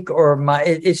Morita's sake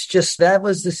it's just that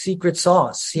was the secret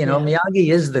sauce.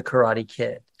 Miyagi is the Karate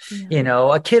Kid.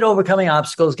 Yeah. A kid overcoming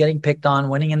obstacles, getting picked on,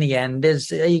 winning in the end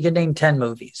you can name 10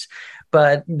 movies.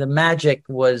 But the magic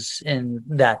was in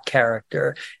that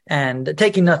character, and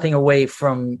taking nothing away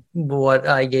from what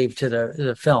I gave to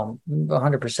the film,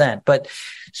 100%. But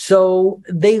so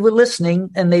they were listening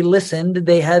and they listened.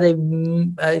 They had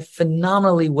a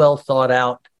phenomenally well thought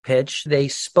out pitch. They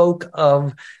spoke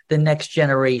of the next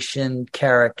generation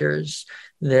characters,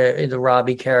 the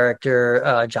Robbie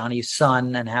character, Johnny's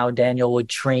son, and how Daniel would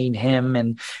train him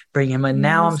and bring him. And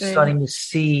now I'm starting to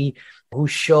see who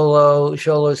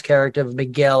Xolo's character of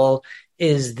Miguel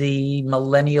is, the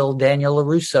millennial Daniel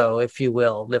LaRusso, if you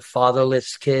will, the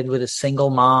fatherless kid with a single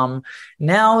mom.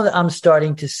 Now I'm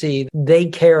starting to see they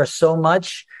care so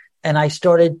much, and I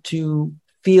started to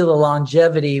feel the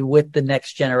longevity with the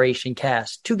next generation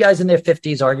cast. 2 guys in their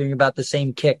 50s arguing about the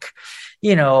same kick,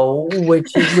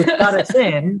 which got us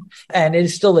in, and it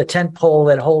is still a tent pole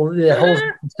that holds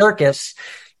the circus.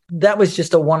 That was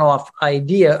just a one-off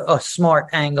idea, a smart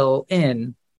angle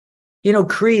in.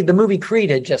 Creed, the movie Creed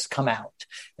had just come out.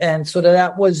 And so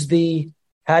that was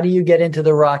how do you get into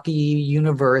the Rocky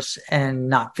universe and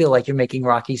not feel like you're making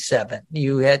Rocky 7?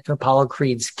 You had Apollo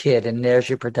Creed's kid, and there's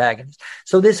your protagonist.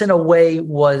 So this, in a way,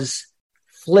 was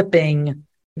flipping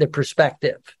the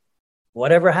perspective.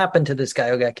 Whatever happened to this guy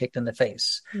who got kicked in the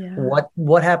face? Yeah.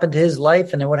 What happened to his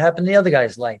life, and then what happened to the other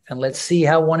guy's life? And let's see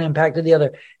how one impacted the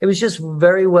other. It was just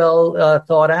very well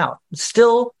thought out.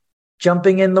 Still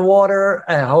jumping in the water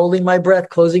and holding my breath,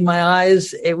 closing my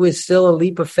eyes. It was still a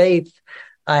leap of faith.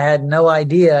 I had no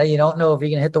idea. You don't know if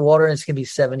you're going to hit the water and it's going to be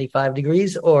 75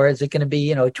 degrees, or is it going to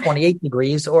be, 28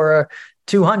 degrees or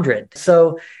 200.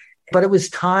 So, but it was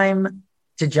time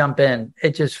to jump in.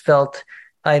 It just felt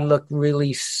I looked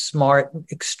really smart,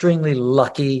 extremely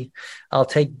lucky. I'll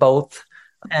take both.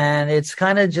 And it's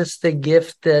kind of just the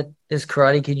gift that this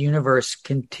Karate Kid universe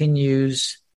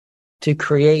continues to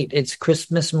create. It's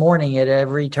Christmas morning at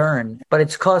every turn, but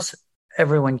it's because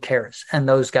everyone cares. And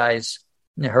those guys,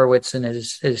 Hurwitz and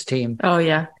his team. Oh,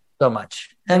 yeah. So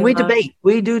much. And we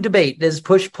do debate. There's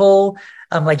push-pull.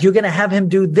 I'm like, you're going to have him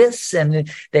do this.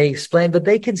 And they explain, but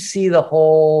they can see the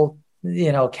whole,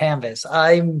 canvas.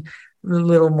 I'm a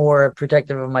little more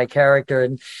protective of my character.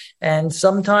 And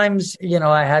sometimes,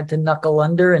 I had to knuckle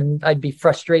under and I'd be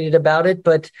frustrated about it.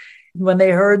 But when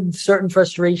they heard certain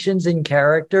frustrations in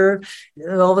character,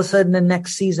 all of a sudden the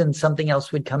next season, something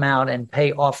else would come out and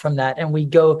pay off from that. And we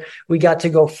got to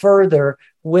go further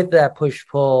with that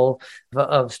push-pull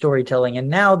of storytelling. And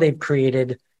now they've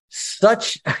created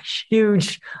such a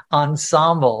huge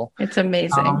ensemble. It's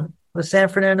amazing. The San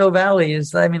Fernando Valley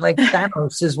is, like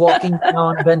Thanos is walking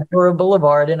down Ventura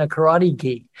Boulevard in a karate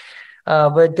gi.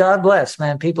 But God bless,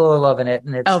 man. People are loving it.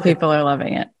 And people are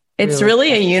loving it. It's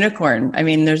really a unicorn.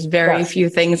 There's very few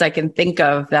things I can think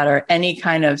of that are any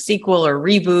kind of sequel or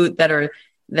reboot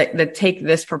that take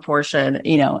this proportion,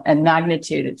 and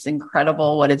magnitude. It's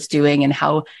incredible what it's doing and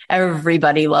how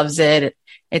everybody loves it.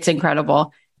 It's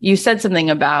incredible. You said something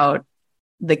about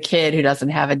the kid who doesn't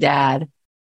have a dad.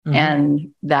 Mm-hmm.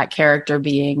 And that character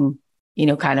being,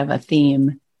 kind of a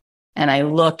theme. And I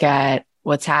look at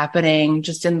what's happening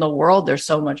just in the world. There's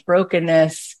so much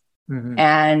brokenness. Mm-hmm.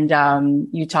 And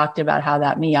you talked about how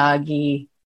that Miyagi,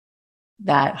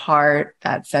 that heart,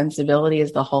 that sensibility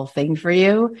is the whole thing for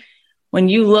you. When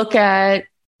you look at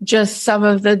just some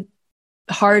of the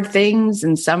hard things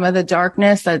and some of the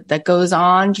darkness that goes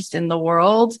on just in the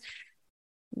world,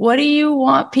 what do you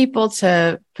want people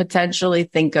to potentially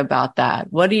think about that?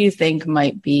 What do you think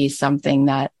might be something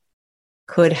that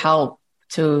could help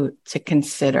to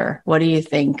consider? What do you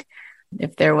think,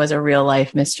 if there was a real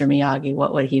life Mr. Miyagi,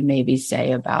 what would he maybe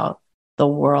say about the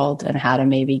world and how to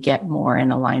maybe get more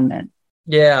in alignment?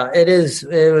 Yeah, it is.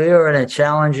 We're in a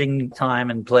challenging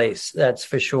time and place, that's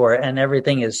for sure. And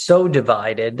everything is so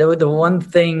divided. The one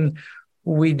thing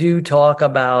we do talk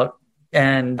about,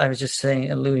 and I was just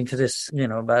alluding to this,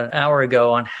 about an hour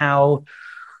ago, on how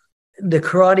the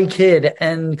Karate Kid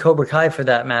and Cobra Kai, for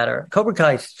that matter, Cobra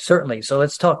Kai certainly. So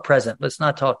let's talk present. Let's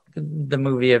not talk the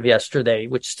movie of yesterday,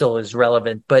 which still is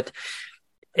relevant, but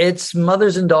it's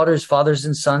mothers and daughters, fathers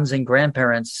and sons and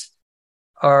grandparents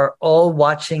are all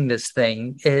watching this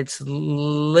thing. It's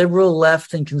liberal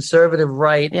left and conservative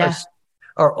right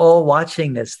are all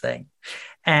watching this thing.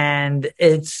 And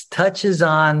it touches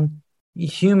on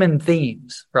human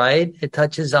themes, right? It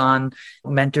touches on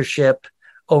mentorship,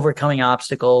 overcoming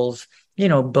obstacles,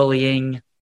 bullying,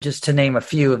 just to name a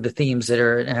few of the themes that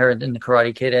are inherent in the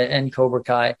Karate Kid and Cobra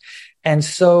Kai. And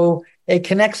so it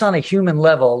connects on a human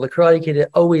level. The Karate Kid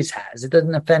always has. It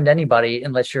doesn't offend anybody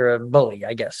unless you're a bully,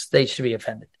 I guess. They should be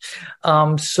offended.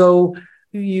 So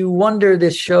you wonder,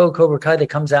 this show, Cobra Kai, that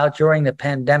comes out during the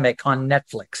pandemic on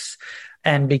Netflix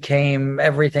and became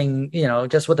everything,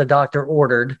 just what the doctor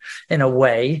ordered in a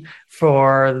way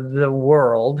for the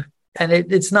world. And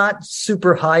it's not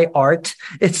super high art.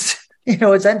 It's,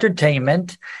 it's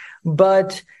entertainment,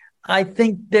 but I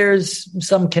think there's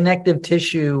some connective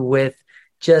tissue with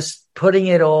just putting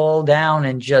it all down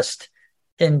and just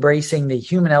embracing the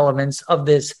human elements of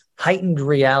this heightened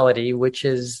reality, which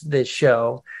is this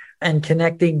show, and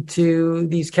connecting to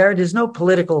these characters. No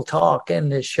political talk in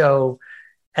this show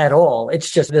at all.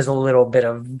 It's just, there's a little bit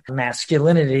of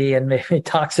masculinity and maybe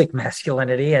toxic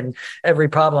masculinity, and every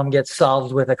problem gets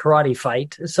solved with a karate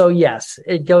fight. So yes,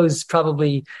 it goes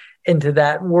probably into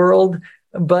that world,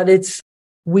 but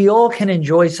we all can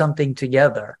enjoy something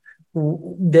together.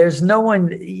 There's no one,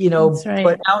 right.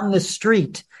 But out in the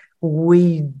street,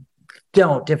 we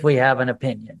don't, if we have an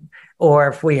opinion, or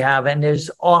if we have, and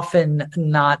there's often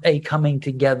not a coming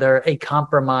together, a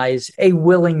compromise, a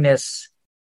willingness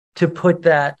to put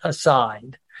that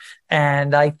aside.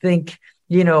 And I think,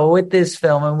 with this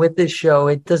film and with this show,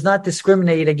 it does not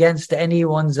discriminate against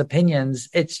anyone's opinions.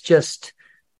 It's just,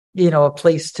 a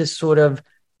place to sort of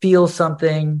feel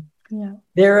something. Yeah.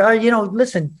 There are,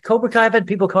 listen, Cobra Kai, I've had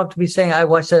people come up to me saying, I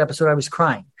watched that episode, I was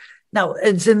crying. Now,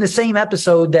 it's in the same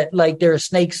episode that, like, there are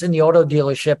snakes in the auto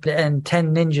dealership and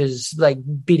 10 ninjas, like,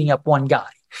 beating up one guy.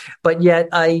 But yet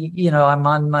I'm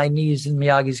on my knees in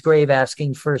Miyagi's grave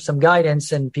asking for some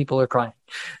guidance, and people are crying.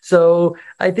 So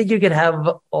I think you can have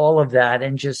all of that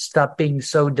and just stop being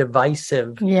so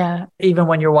divisive. Yeah. Even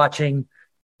when you're watching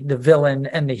the villain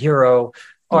and the hero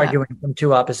arguing from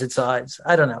two opposite sides.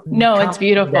 I don't know. No, it's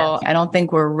beautiful. I don't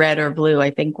think we're red or blue.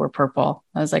 I think we're purple.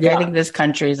 I was like, I think this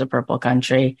country is a purple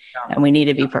country and we need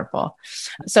to be purple.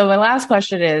 So my last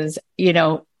question is,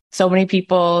 so many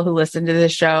people who listen to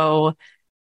this show,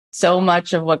 so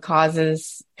much of what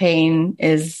causes pain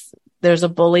is there's a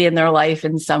bully in their life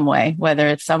in some way, whether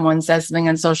it's someone says something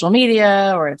on social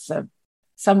media or it's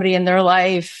somebody in their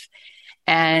life.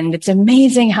 And it's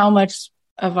amazing how much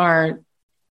of our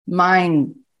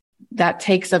mind that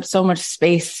takes up so much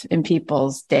space in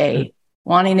people's day,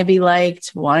 wanting to be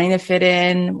liked, wanting to fit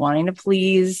in, wanting to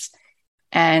please.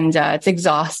 And it's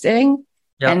exhausting.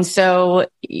 Yep. And so,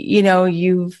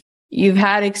 you've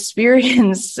had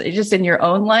experience just in your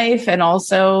own life and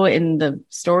also in the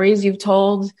stories you've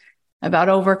told about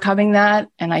overcoming that.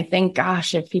 And I think,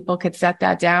 gosh, if people could set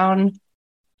that down,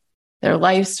 their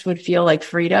lives would feel like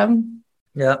freedom.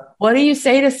 Yeah. What do you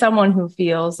say to someone who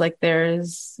feels like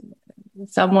there's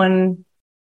someone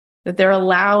that they're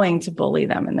allowing to bully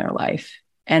them in their life?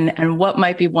 And what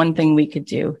might be one thing we could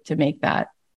do to make that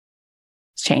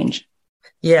change?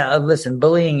 Yeah, listen,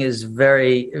 bullying is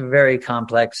very, very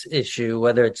complex issue,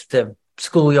 whether it's the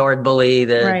schoolyard bully,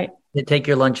 they take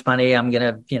your lunch money, I'm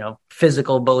going to,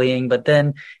 physical bullying. But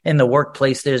then in the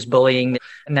workplace, there's bullying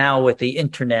now with the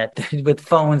internet, with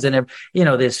phones and,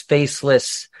 this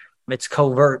faceless, it's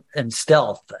covert and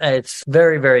stealth. It's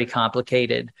very, very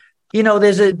complicated.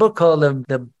 There's a book called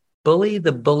The Bully,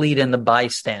 the Bullied, and the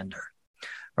Bystander,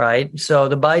 right? So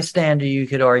the bystander, you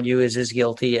could argue, is as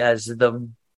guilty as the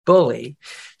bully.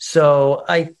 So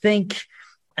I think,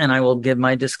 and I will give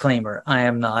my disclaimer, I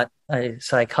am not a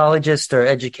psychologist or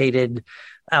educated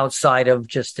outside of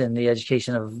just in the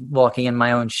education of walking in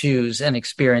my own shoes and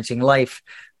experiencing life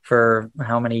for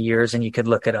how many years, and you could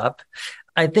look it up.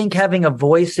 I think having a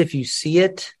voice, if you see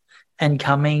it, and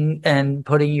coming and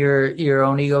putting your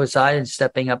own ego aside and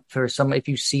stepping up for if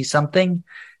you see something,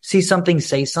 say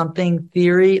something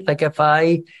theory. Like if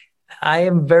I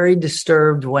am very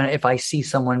disturbed if I see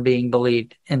someone being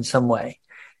bullied in some way,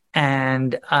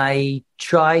 and I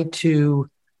try to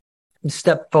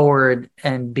step forward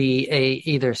and be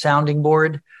either sounding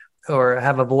board or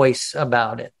have a voice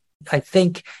about it. I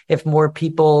think if more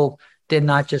people did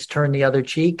not just turn the other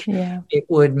cheek, it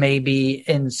would maybe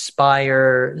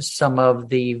inspire some of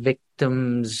the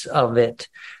victims of it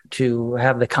to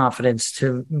have the confidence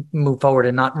to move forward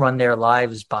and not run their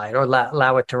lives by it or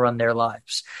allow it to run their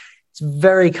lives. It's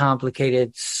very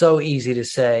complicated, so easy to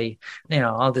say,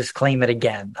 I'll just claim it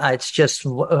again. It's just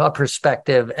a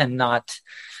perspective and not,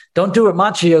 don't do what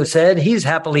Machio said. He's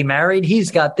happily married.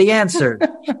 He's got the answer.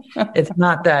 It's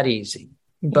not that easy.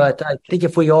 But I think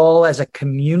if we all as a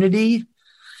community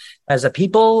as a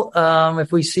people,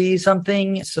 if we see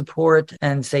something, support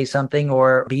and say something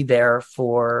or be there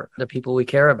for the people we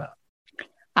care about.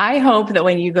 I hope that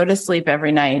when you go to sleep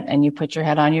every night and you put your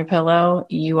head on your pillow,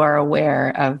 you are aware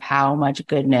of how much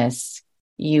goodness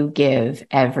you give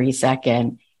every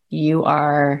second. You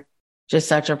are just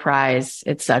such a prize.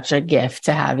 It's such a gift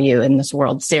to have you in this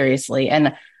world, seriously.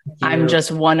 And I'm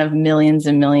just one of millions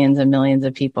and millions and millions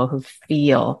of people who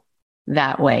feel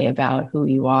that way about who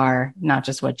you are, not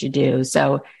just what you do.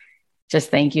 So just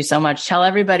thank you so much. Tell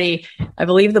everybody, I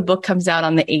believe the book comes out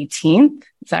on the 18th.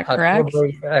 Is that correct?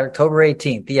 October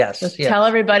 18th. Yes. Yes. Tell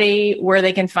everybody where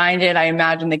they can find it. I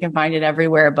imagine they can find it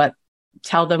everywhere, but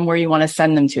tell them where you want to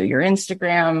send them to, your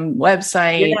Instagram,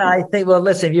 website. Yeah, I think, well,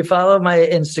 listen, if you follow my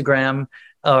Instagram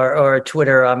or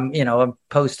Twitter, I'm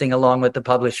posting along with the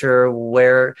publisher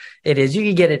where it is. You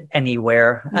can get it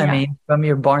anywhere. Yeah. I mean, from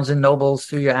your Barnes and Nobles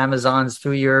through your Amazons,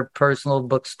 through your personal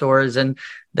bookstores. And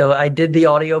though I did the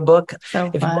audiobook, if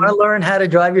you want to learn how to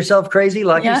drive yourself crazy,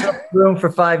 lock yourself in a room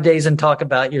for 5 days and talk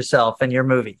about yourself and your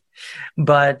movie.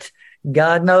 But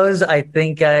God knows, I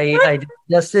think I did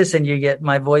justice, and you get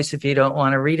my voice if you don't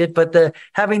want to read it. But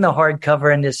having the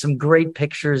hardcover, and there's some great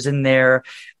pictures in there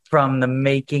from the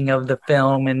making of the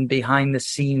film and behind the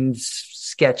scenes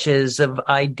sketches of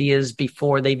ideas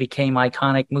before they became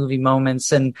iconic movie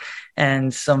moments, and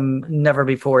some never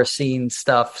before seen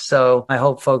stuff. So I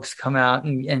hope folks come out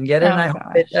and get it.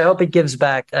 And I hope it gives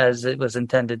back as it was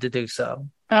intended to do so.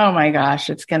 Oh my gosh,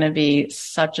 it's going to be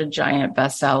such a giant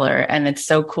bestseller. And it's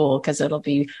so cool because it'll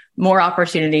be more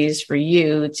opportunities for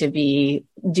you to be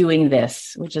doing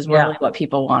this, which is really what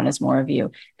people want, is more of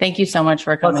you. Thank you so much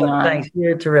for coming on. Thanks.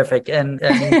 You're terrific. And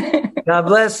God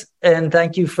bless. And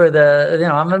thank you for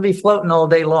I'm going to be floating all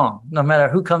day long, no matter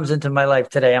who comes into my life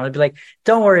today. I'm going to be like,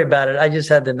 don't worry about it. I just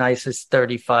had the nicest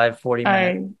 35, 40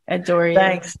 minutes. I adore you.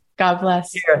 Thanks. God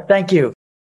bless. Yeah, thank you.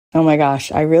 Oh my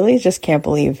gosh. I really just can't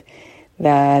believe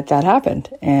that happened,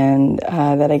 and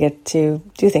that I get to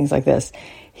do things like this.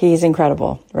 He's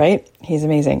incredible, right? He's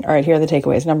amazing. All right, here are the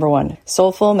takeaways. Number 1,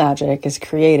 soulful magic is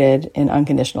created in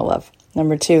unconditional love.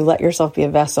 Number 2, let yourself be a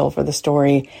vessel for the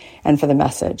story and for the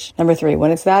message. Number 3,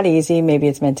 when it's that easy, maybe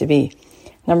it's meant to be.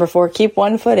 Number 4, keep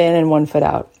one foot in and one foot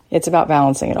out. It's about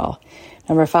balancing it all.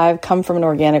 Number 5, come from an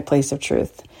organic place of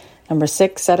truth. Number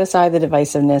 6, set aside the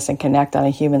divisiveness and connect on a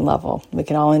human level. We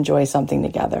can all enjoy something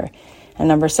together. And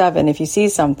number 7, if you see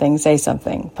something, say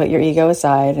something. Put your ego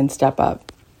aside and step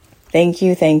up. Thank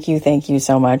you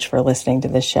so much for listening to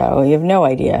this show. You have no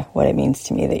idea what it means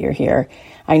to me that you're here.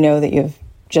 I know that you have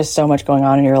just so much going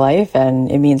on in your life,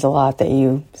 and it means a lot that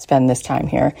you spend this time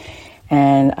here.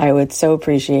 And I would so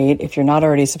appreciate, if you're not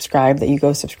already subscribed, that you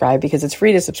go subscribe, because it's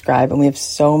free to subscribe and we have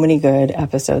so many good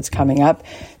episodes coming up.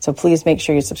 So please make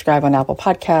sure you subscribe on Apple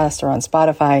Podcasts or on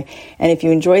Spotify. And if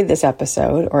you enjoyed this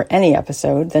episode or any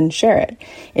episode, then share it.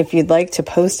 If you'd like to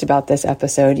post about this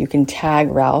episode, you can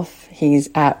tag Ralph. He's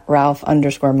at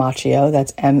Ralph_Macchio.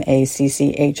 That's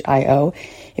Macchio.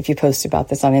 If you post about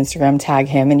this on Instagram, tag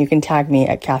him, and you can tag me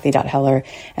at Kathy.Heller,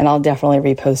 and I'll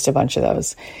definitely repost a bunch of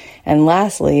those. And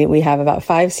lastly, we have about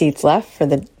 5 seats left for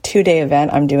the 2-day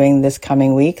event I'm doing this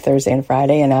coming week, Thursday and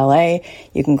Friday in LA.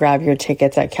 You can grab your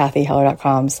tickets at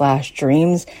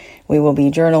KathyHeller.com/dreams. We will be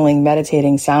journaling,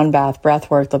 meditating, sound bath, breath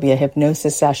work. There'll be a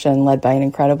hypnosis session led by an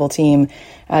incredible team,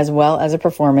 as well as a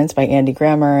performance by Andy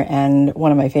Grammer and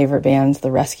one of my favorite bands,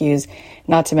 The Rescues.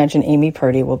 Not to mention Amy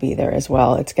Purdy will be there as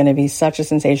well. It's going to be such a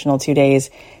sensational 2 days.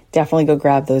 Definitely go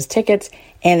grab those tickets.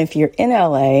 And if you're in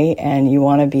LA and you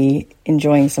want to be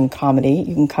enjoying some comedy,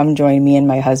 you can come join me and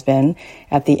my husband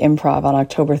at the Improv on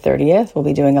October 30th. We'll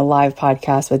be doing a live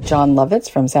podcast with John Lovitz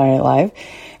from Saturday Night Live.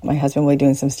 My husband will be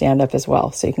doing some stand-up as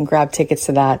well. So you can grab tickets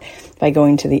to that by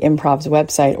going to the Improv's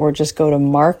website, or just go to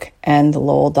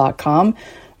markandlowell.com.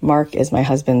 Mark is my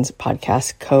husband's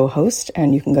podcast co-host,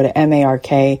 and you can go to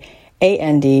MarkandLowell,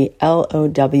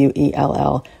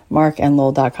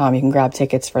 markandlowell.com. You can grab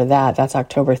tickets for that. That's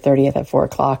October 30th at 4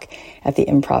 o'clock at the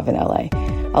Improv in LA.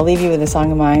 I'll leave you with a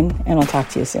song of mine, and I'll talk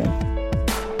to you soon.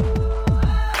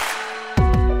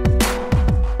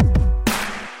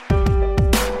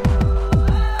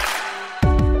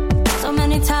 So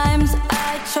many times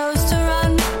I chose to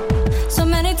run. So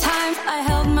many times I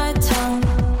held my tongue.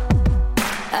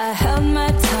 I held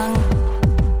my tongue.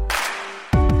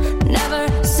 Never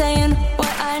saying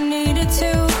what I needed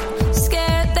to.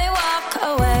 Scared they walk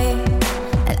away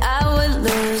and I would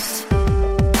lose.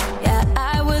 Yeah,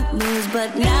 I would lose.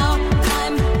 But now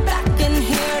I'm back in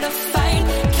here to fight.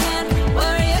 Can't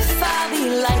worry if I'll be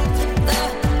like the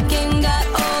game got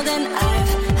old and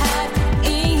I've had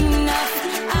enough.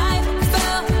 I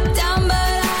fell down but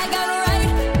I got right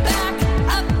back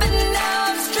up, and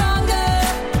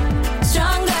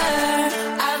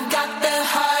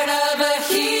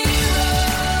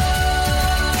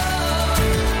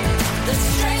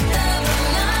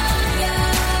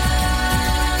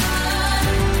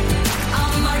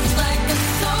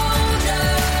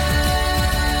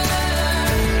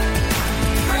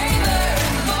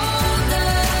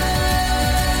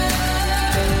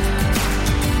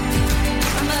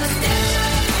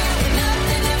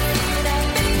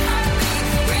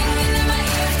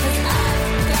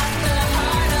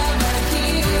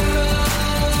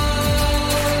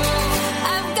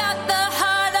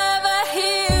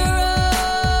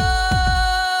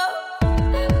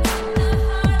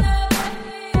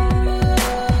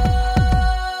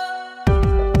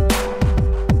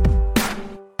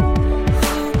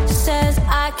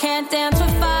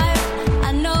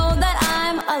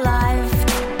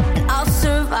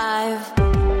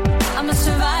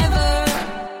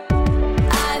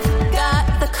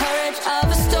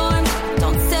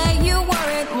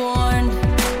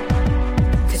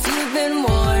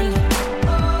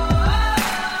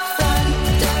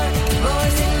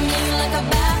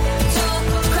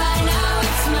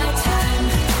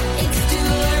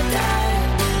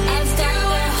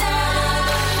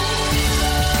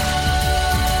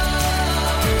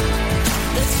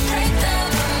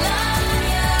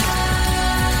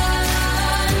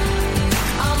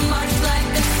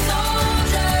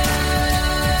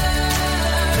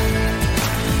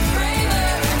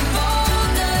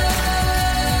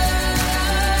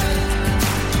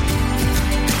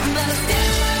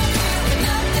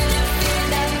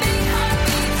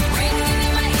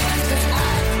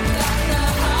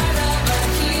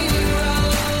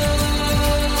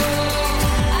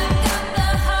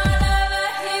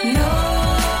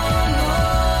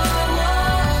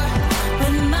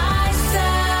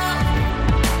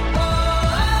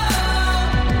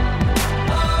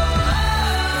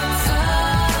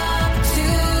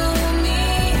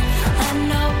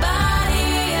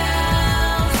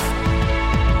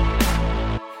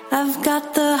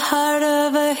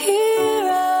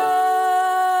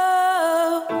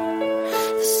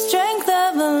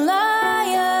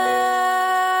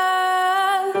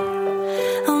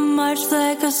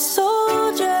like a soul.